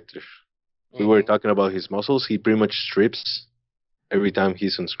his character. Mm-hmm. We were talking about his muscles. He pretty much strips every time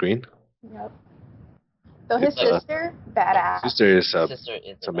he's on screen. Yep. So his sister, badass. Sister is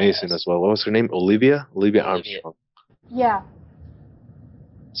it's amazing badass as well. What was her name? Olivia Armstrong. Yeah.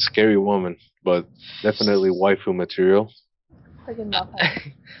 Scary woman, but definitely waifu material. Friggin' love her.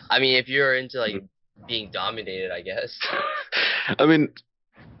 I mean, if you're into like being dominated, I guess. I mean,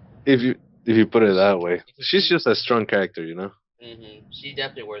 if you put it that way, she's just a strong character, Mm-hmm. She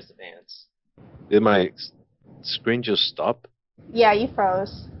definitely wears the pants. Did my screen just stop? Yeah, you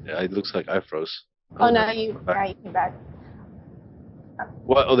froze. Yeah, it looks like I froze. Oh no, you came back.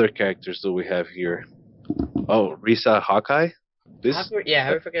 What other characters do we have here? Oh, Risa Hawkeye. How do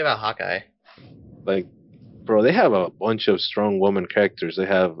we forget about Hawkeye? Like, bro, they have a bunch of strong woman characters. They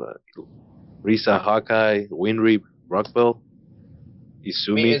have Risa Hawkeye, Winry Rockwell,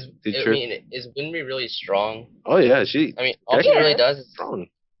 Izumi. Is Winry really strong? Oh yeah, she. I mean, all she really does is strong.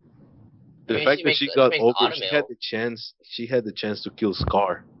 The fact that she got over, she had the chance to kill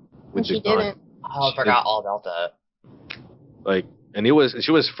Scar. And she didn't. Oh, I forgot all about that. Like, and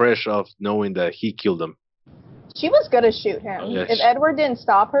she was fresh off knowing that he killed him. She was gonna shoot him. Oh, yes. If Edward didn't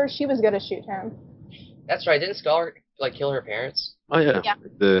stop her, she was gonna shoot him. That's right. Didn't Scar kill her parents? Oh yeah.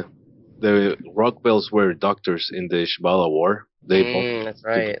 The Rockwells were doctors in the Shambhala War. They both that's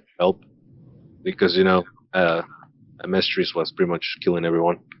right. help because Amestris was pretty much killing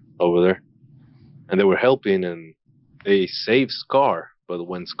everyone over there, and they were helping, and they saved Scar. But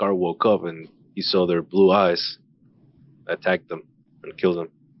when Scar woke up and he saw their blue eyes, attacked them and killed them.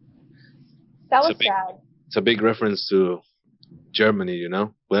 That was sad. It's a big reference to Germany, you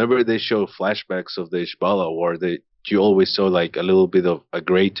know. Whenever they show flashbacks of the Shambhala War, you always saw like a little bit of a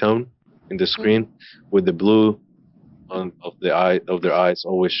gray tone in the screen, with the blue of their eyes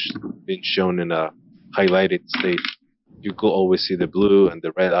always being shown in a highlighted state. You could always see the blue and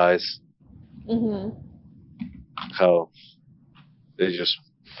the red eyes. Mhm. How they just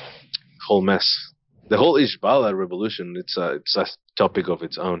whole mess. The whole Ishbala revolution. It's a topic of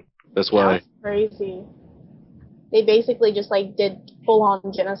its own. That's why. That's crazy. They basically just did full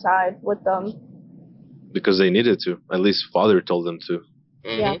on genocide with them. Because they needed to. At least Father told them to.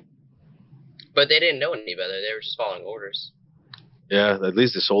 Mm-hmm. Yeah. But they didn't know any better. They were just following orders. Yeah, at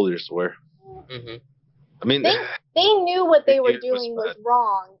least the soldiers were. Mm-hmm. I mean, they knew what they were doing was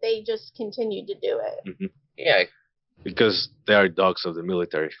wrong. They just continued to do it. Mm-hmm. Yeah. Because they are dogs of the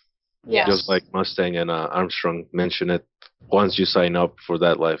military. Yeah. Just like Mustang and Armstrong mentioned it. Once you sign up for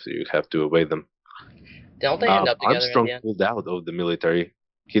that life, you have to obey them. Don't they end up together? Armstrong pulled out of the military.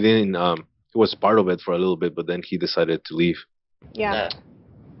 He didn't. He was part of it for a little bit, but then he decided to leave. Yeah.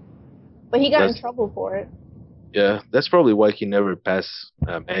 But he got in trouble for it. Yeah, that's probably why he never passed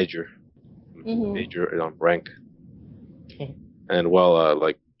major rank. And while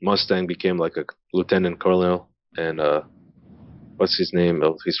Mustang became like a lieutenant colonel, and what's his name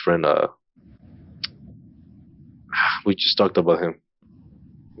of his friend? We just talked about him.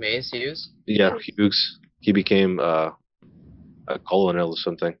 Mace Hughes. Yeah, Hughes. He became a colonel or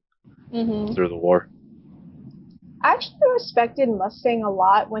something through the war. I actually respected Mustang a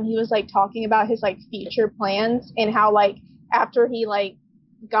lot when he was talking about his future plans, and how after he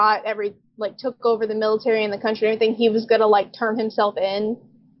got took over the military and the country and everything, he was gonna turn himself in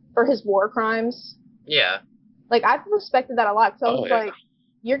for his war crimes. Yeah. I respected that a lot, because I was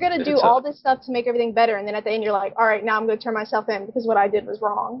you're gonna do all this stuff to make everything better, and then at the end you're like, all right, now I'm gonna turn myself in because what I did was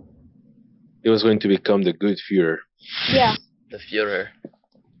wrong. He was going to become the good Führer. Yeah. The Führer.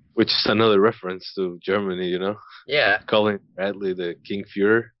 Which is another reference to Germany, you know? Yeah. Calling Bradley the King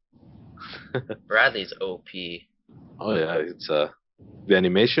Führer. Bradley's OP. Oh yeah, it's the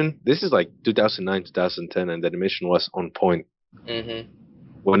animation. This is 2009, 2010, and the animation was on point. Mm-hmm.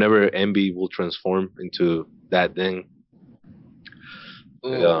 Whenever MB will transform into that thing,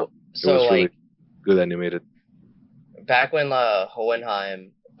 Ooh, it was really good animated. Back when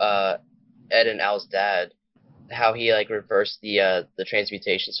Hohenheim, Ed and Al's dad, how he reversed the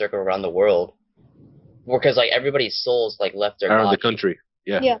transmutation circle around the world, because everybody's souls left their around body. the country.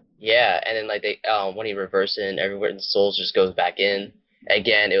 Yeah. Yeah, and then they when he reversed it, and everyone's souls just goes back in.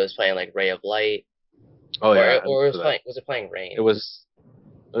 Again, it was playing Ray of Light. Oh yeah. Or it was playing Rain? It was.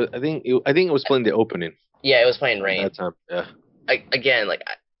 I think it was playing the opening. Yeah, it was playing Rain. At that time. Yeah. Again,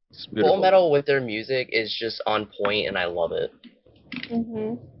 Full Metal with their music is just on point, and I love it.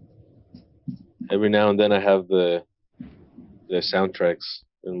 Mhm. Every now and then I have the soundtracks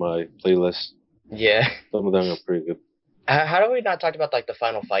in my playlist. Yeah. Some of them are pretty good. How do we not talk about the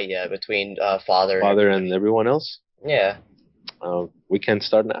final fight yet between Father and everyone else? Yeah. We can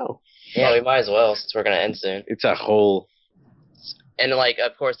start now. Yeah, we might as well, since we're gonna end soon. It's a whole. And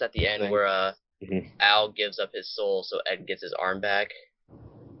of course at the end thing. where Al gives up his soul so Ed gets his arm back.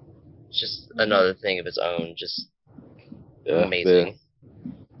 It's just another thing of its own. Just amazing.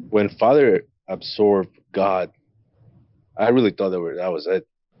 When Father absorbed God, I really thought that was it,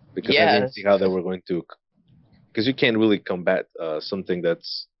 because I didn't see how they were going to. Because you can't really combat something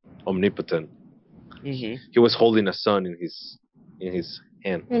that's omnipotent. Mm-hmm. He was holding a sun in his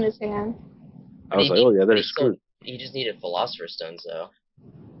hand. In his hand. I was oh yeah, they're screwed. He just needed Philosopher's Stones, though.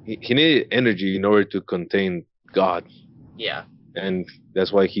 He needed energy in order to contain God. Yeah. And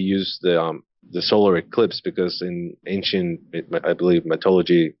that's why he used the solar eclipse, because in ancient, I believe,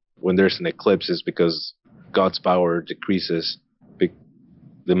 mythology, when there's an eclipse, it's because God's power decreases.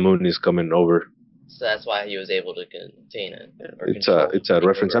 The moon is coming over. So that's why he was able to contain it. It's a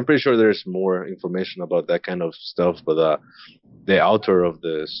reference. I'm pretty sure there's more information about that kind of stuff, but the author of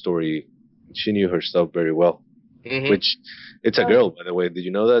the story, she knew her stuff very well. Mm-hmm. Which, it's a girl, by the way. Did you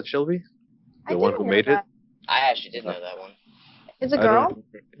know that, Shelby? the one who made it. I actually did know that one. It's a girl?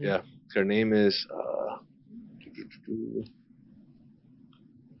 Yeah. Her name is...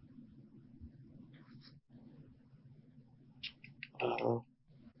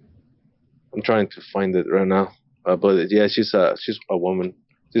 I'm trying to find it right now. But yeah, she's a woman.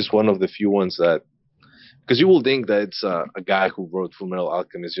 She's one of the few ones that... Because you will think that it's a guy who wrote Fullmetal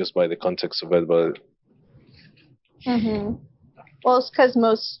Alchemist just by the context of it, but... Well, it's because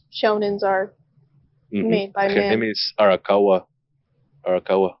most shonens are made by men. Her name is Arakawa.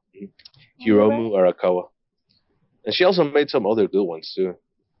 Hiromu Arakawa. And she also made some other good ones too.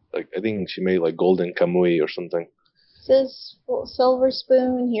 Like, I think she made like Golden Kamui or something. It says Silver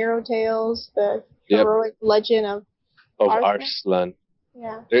Spoon, Hero Tales, the heroic legend of Arslan.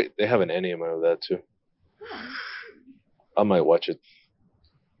 Yeah. They have an anime of that too. I might watch it.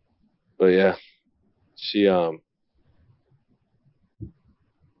 But yeah, she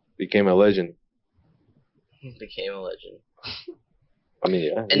became a legend. Became a legend. I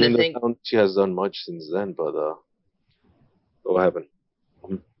mean, yeah. And the thing, she has done much since then, but what happened?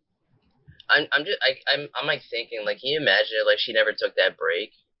 I'm like thinking, like, can you imagine if, like, she never took that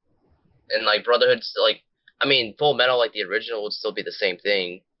break, and like Brotherhood, like, I mean, Full Metal, like the original, would still be the same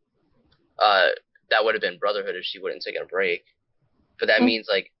thing. That would have been Brotherhood if she wouldn't take a break, but that means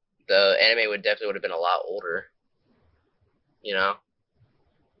like the anime would have been a lot older. You know,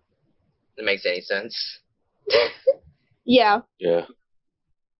 if it makes any sense. Yeah. Yeah.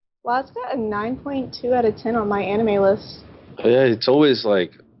 Well, it's got a 9.2 out of 10 on my anime list. Yeah, it's always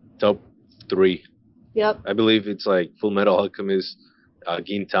like top 3. Yep. I believe it's like Fullmetal Alchemist,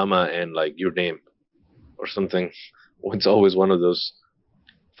 Gintama, and like Your Name, or something. It's always one of those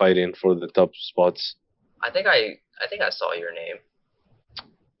fighting for the top spots. I think I saw Your Name.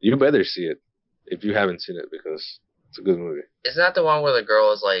 You better see it if you haven't seen it, because it's a good movie. Isn't that the one where the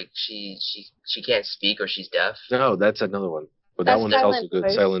girl is like she can't speak or she's deaf? No, that's another one. But That's that one is also good.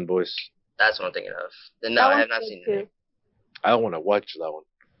 Voice. Silent Voice. That's what I'm thinking of. Then no, I have not seen it. I don't want to watch that one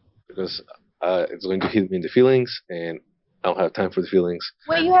because it's going to hit me in the feelings, and I don't have time for the feelings.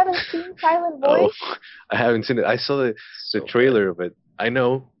 Wait, you haven't seen Silent Voice? Oh, I haven't seen it. I saw the trailer of it. I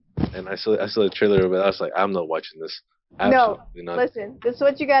know, and I saw the trailer of it. I was like, I'm not watching this. Absolutely not. Listen, this is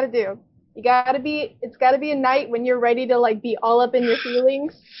what you got to do. It's got to be a night when you're ready to like be all up in your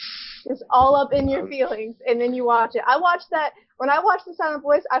feelings. Just all up in your feelings, and then you watch it. I watched that when I watched The Silent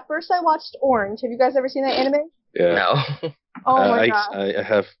Voice. I watched Orange. Have you guys ever seen that anime? Yeah. No. Oh my god. I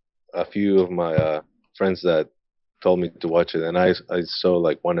have a few of my friends that told me to watch it, and I saw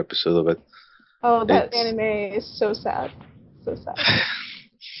like one episode of it. Oh, that anime is so sad. So sad.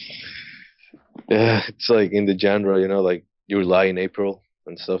 Yeah, it's like in the genre, you know, like You Lie in April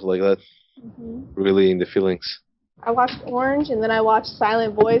and stuff like that. Really in the feelings. I watched Orange, and then I watched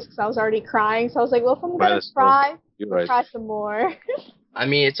Silent Voice because I was already crying. So I was like, well, if I'm going to cry, I'll cry some more. I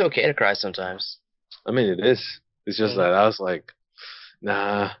mean, it's okay to cry sometimes. I mean, it is. It's just that I was like,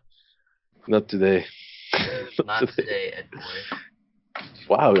 nah, not today. not today, Ed boy.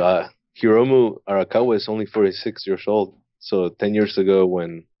 Wow, Hiromu Arakawa is only 46 years old. So 10 years ago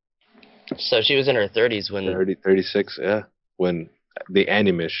when... So she was in her 30s when... 36, yeah. When the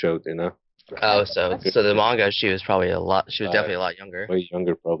anime showed, you know. Oh, so the manga, she was probably definitely a lot younger. Way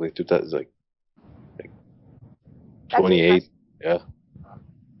younger, probably. 2000, like 28. Yeah.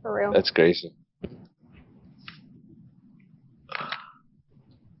 For real. That's crazy.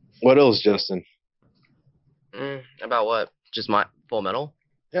 What else, Justin? About what? Just my Full Metal?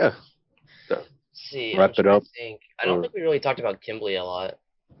 Yeah. Let's see. Wrap it up. I don't think we really talked about Kimberly a lot.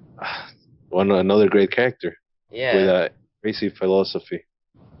 Another great character. Yeah. With a crazy philosophy.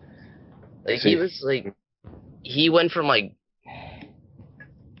 Like, he was like, he went from like, I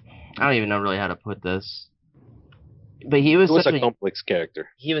don't even know really how to put this, but he was a complex character.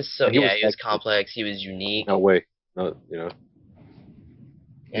 He was he was complex. He was unique. No way, no, you know.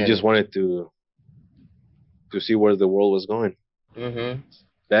 He just wanted to see where the world was going.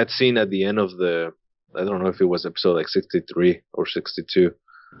 That scene at the end of I don't know if it was episode like 63 or 62,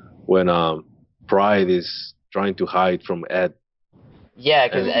 when Pride is trying to hide from Ed. Yeah,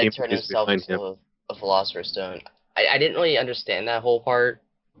 because Ed turned himself into a Philosopher's Stone. I didn't really understand that whole part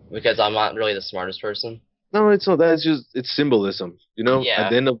because I'm not really the smartest person. No, it's not that. It's symbolism. You know, Yeah. At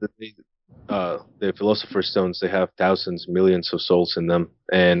the end of the day, the Philosopher's Stones, they have thousands, millions of souls in them.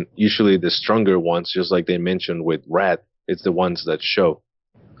 And usually the stronger ones, just like they mentioned with Rat, it's the ones that show.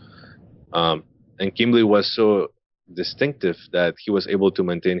 And Gimli was so distinctive that he was able to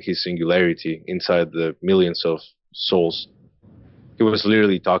maintain his singularity inside the millions of souls. He was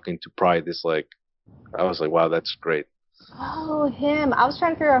literally talking to Pride. It's like, I was like, wow, that's great. Oh, him. I was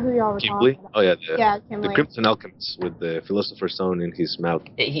trying to figure out who y'all were Gimli? talking about. Oh yeah, Yeah, the Gimli. Crimson Alchemist with the Philosopher's Stone in his mouth.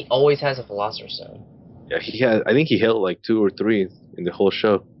 He always has a Philosopher's Stone. Yeah, he had. I think he held like 2 or 3 in the whole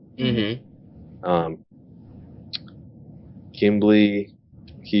show. Mm-hmm. Gimli,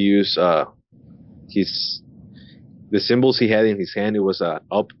 he used his the symbols he had in his hand. It was an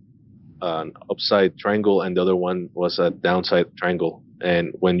upside triangle, and the other one was a downside triangle.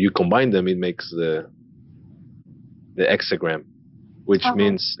 And when you combine them, it makes the hexagram, which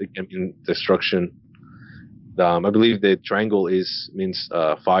means it can mean destruction. I believe the triangle means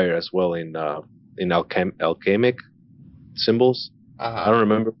fire as well in alchemic symbols. I don't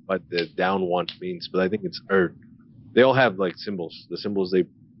remember what the down one means, but I think it's earth. They all have like symbols. The symbols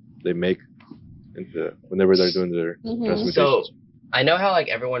they make whenever they're doing their transmutations. So I know how like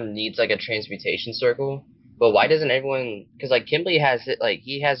everyone needs like a transmutation circle, but why doesn't everyone? Because like Gimli has it, like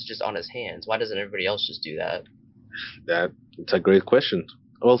he has it just on his hands. Why doesn't everybody else just do that? It's a great question.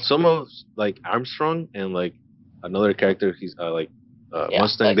 Well, some of like Armstrong and like another character, he's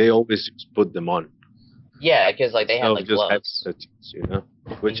Mustang. Like, they always just put them on. Yeah, because like they have like gloves.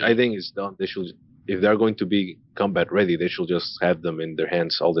 Which I think is dumb. They should, if they're going to be combat ready, they should just have them in their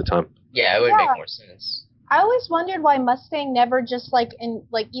hands all the time. Yeah, it would make more sense. I always wondered why Mustang never just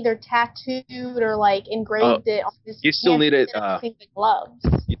either tattooed or like engraved it on his. He still needed gloves.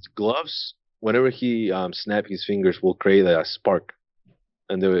 His gloves. Whenever he snaps his fingers, will create a spark.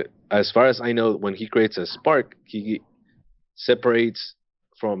 And as far as I know, when he creates a spark, he separates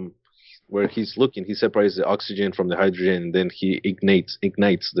from where he's looking. He separates the oxygen from the hydrogen, and then he ignites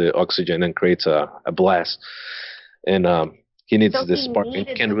the oxygen and creates a blast. And he needs the spark. He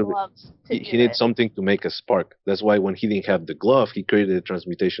can't really. He needs something to make a spark. That's why when he didn't have the glove, he created a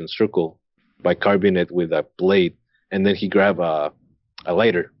transmutation circle by carving it with a blade, and then he grabbed a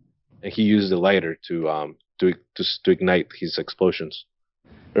lighter, and he used the lighter to ignite his explosions.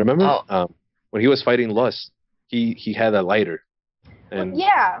 Remember when he was fighting Lust, he had a lighter, and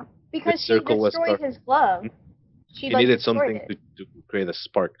because she destroyed his glove. He needed something to create a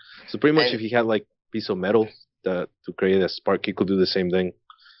spark. So pretty much, if he had like a piece of metal to create a spark, he could do the same thing.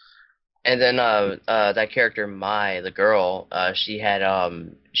 And then that character Mai, the girl, she had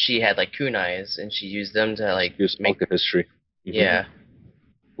like kunais, and she used them to like make the history. Mm-hmm. Yeah.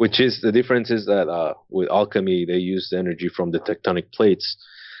 Which is the difference is that with alchemy they use the energy from the tectonic plates,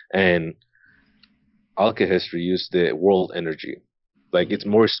 and alchemy used the world energy. Like it's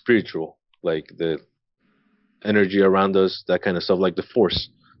more spiritual, like the energy around us, that kind of stuff, like the force.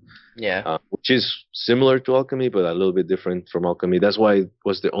 Yeah. Which is similar to alchemy, but a little bit different from alchemy. That's why it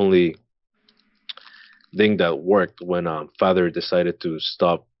was the only thing that worked when Father decided to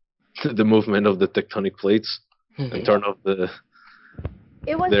stop the movement of the tectonic plates and turn off the.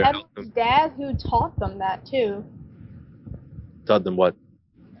 It was Edward's dad who taught them that too. Taught them what?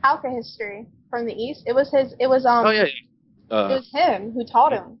 Alchemy from the East. It was his. It was Oh yeah. It was him who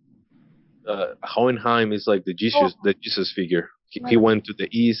taught him. Hohenheim is like the Jesus figure. He went to the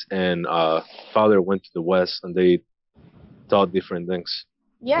east, and Father went to the west, and they taught different things.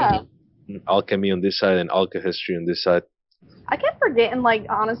 Yeah. Alchemy on this side and alchemy on this side. I kept forgetting, like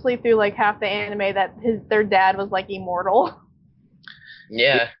honestly, through like half the anime, that their dad was like immortal.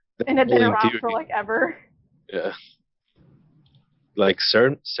 Yeah. And had been around for like ever. Yeah. Like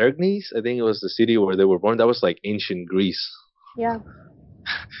Cergnes, I think it was the city where they were born. That was like ancient Greece. Yeah.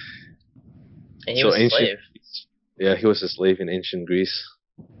 And he was a slave. Yeah, he was a slave in ancient Greece.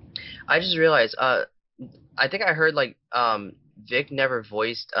 I just realized, I think I heard like Vic never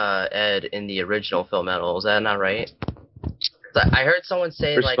voiced Ed in the original Full Metal. Is that not right? I heard someone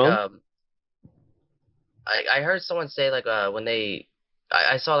say First like film? I heard someone say like when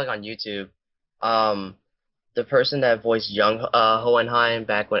I saw like on YouTube, the person that voiced young Hohenheim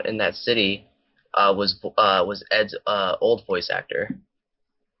back in that city was Ed's old voice actor.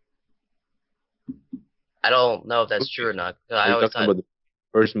 I don't know if that's true or not. Are you talking about the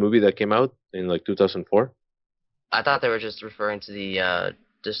first movie that came out in like 2004? I thought they were just referring to the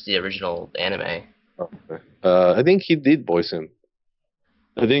just the original anime. Okay. I think he did voice him.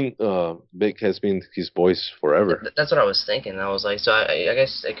 I think Vic has been his voice forever. That's what I was thinking. I was like, so I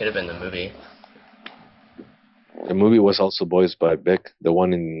guess it could have been the movie. The movie was also voiced by Vic, the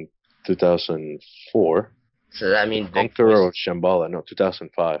one in 2004. So does that mean Vic Conqueror of Shambhala? No,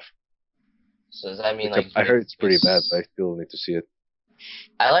 2005. So does that mean like? I heard it's pretty bad, but I still need to see it.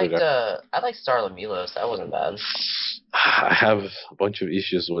 I liked Starla Milos. That wasn't bad. I have a bunch of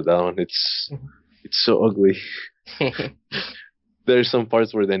issues with that one. It's so ugly. There's some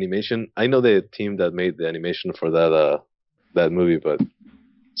parts where the animation. I know the team that made the animation for that movie, but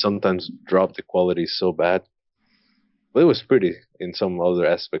sometimes drop the quality so bad. But it was pretty in some other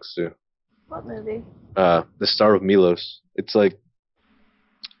aspects too. What movie? The Star of Milos. It's like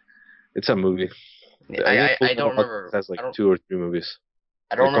it's a movie. I don't remember. It has like 2 or 3 movies.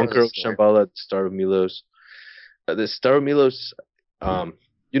 I don't the remember Conqueror of the story. Shambhala, the Star of Milos. The Star of Milos.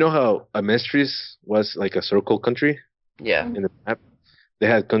 You know how Amestris was like a circle country Yeah. in the map? They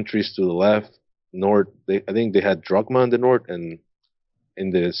had countries to the left, north. I think they had Drachma in the north, and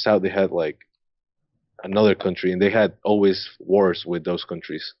in the south they had like another country, and they had always wars with those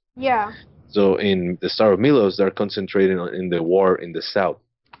countries. Yeah. So in the Star of Milos, they're concentrating in the war in the south,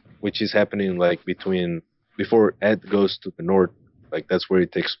 which is happening like before Ed goes to the north. Like that's where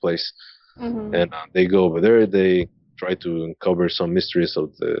it takes place, and they go over there. They try to uncover some mysteries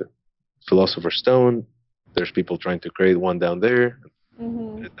of the Philosopher's Stone. There's people trying to create one down there.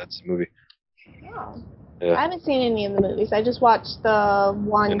 That's the movie. Oh. Yeah. I haven't seen any of the movies. I just watched the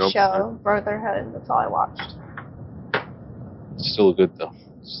one show, Brotherhood. That's all I watched. It's still good though.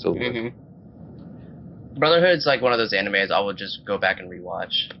 Still good. Brotherhood's like one of those animes I will just go back and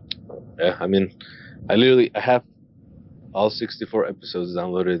rewatch. Yeah, I mean, I have all 64 episodes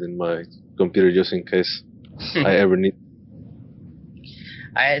downloaded in my computer just in case I ever need.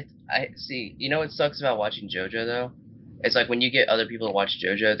 I see. You know what sucks about watching JoJo though? It's like when you get other people to watch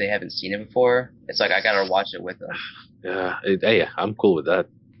JoJo, they haven't seen it before. It's like I gotta watch it with them. Yeah, yeah, I'm cool with that.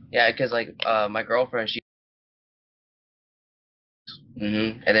 Yeah, because like my girlfriend, she.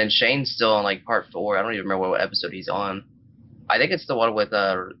 And then Shane's still on like part 4. I don't even remember what episode he's on. I think it's the one with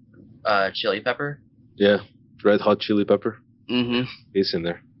Chili Pepper. Yeah, Red Hot Chili Pepper. Mm-hmm. He's in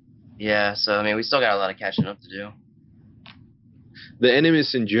there. Yeah, so I mean, we still got a lot of catching up to do. The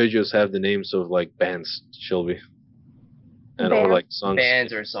enemies in JoJo's have the names of like bands, Shelby, and or like songs.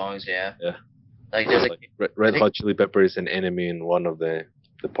 Bands or songs, yeah. Yeah. Like there's like Red Hot Chili Pepper is an enemy in one of the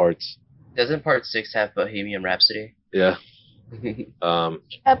parts. Doesn't part 6 have Bohemian Rhapsody? Yeah.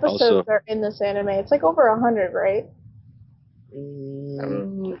 Episodes also, are in this anime. It's like over 100, right?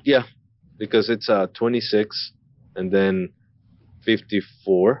 Yeah, because it's 26, and then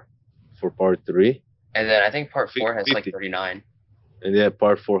 54 for part 3. And then I think part 4 has 50. like 39. And yeah,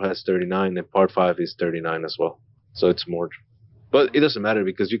 part 4 has 39, and part 5 is 39 as well. So it's more. But it doesn't matter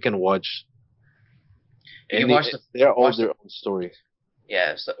because you can watch. They're all their own story.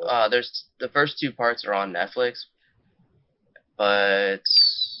 Yeah, so there's the first 2 parts are on Netflix, but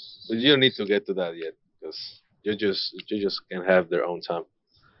you don't need to get to that yet because you just can have their own time.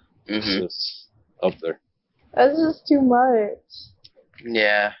 It's just up there. That's just too much.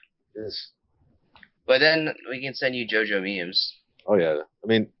 Yeah. Yes. But then we can send you JoJo memes. Oh yeah, I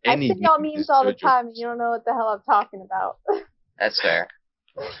mean I send y'all memes all the time, and you don't know what the hell I'm talking about. That's fair.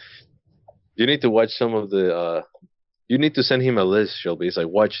 You need to watch some of the. You need to send him a list, Shelby. It's like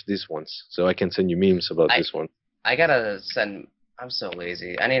watch these ones, so I can send you memes about this one. I gotta send. I'm so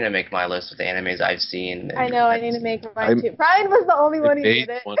lazy. I need to make my list of the animes I've seen. I know. I need to make mine too. Brian was the only one who did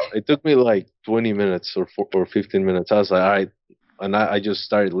it. It took me like 20 minutes or 15 minutes. I was like, all right, and I just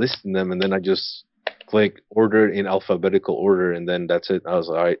started listing them, and then I just click order in alphabetical order, and then that's it. I was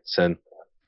like, all right, send.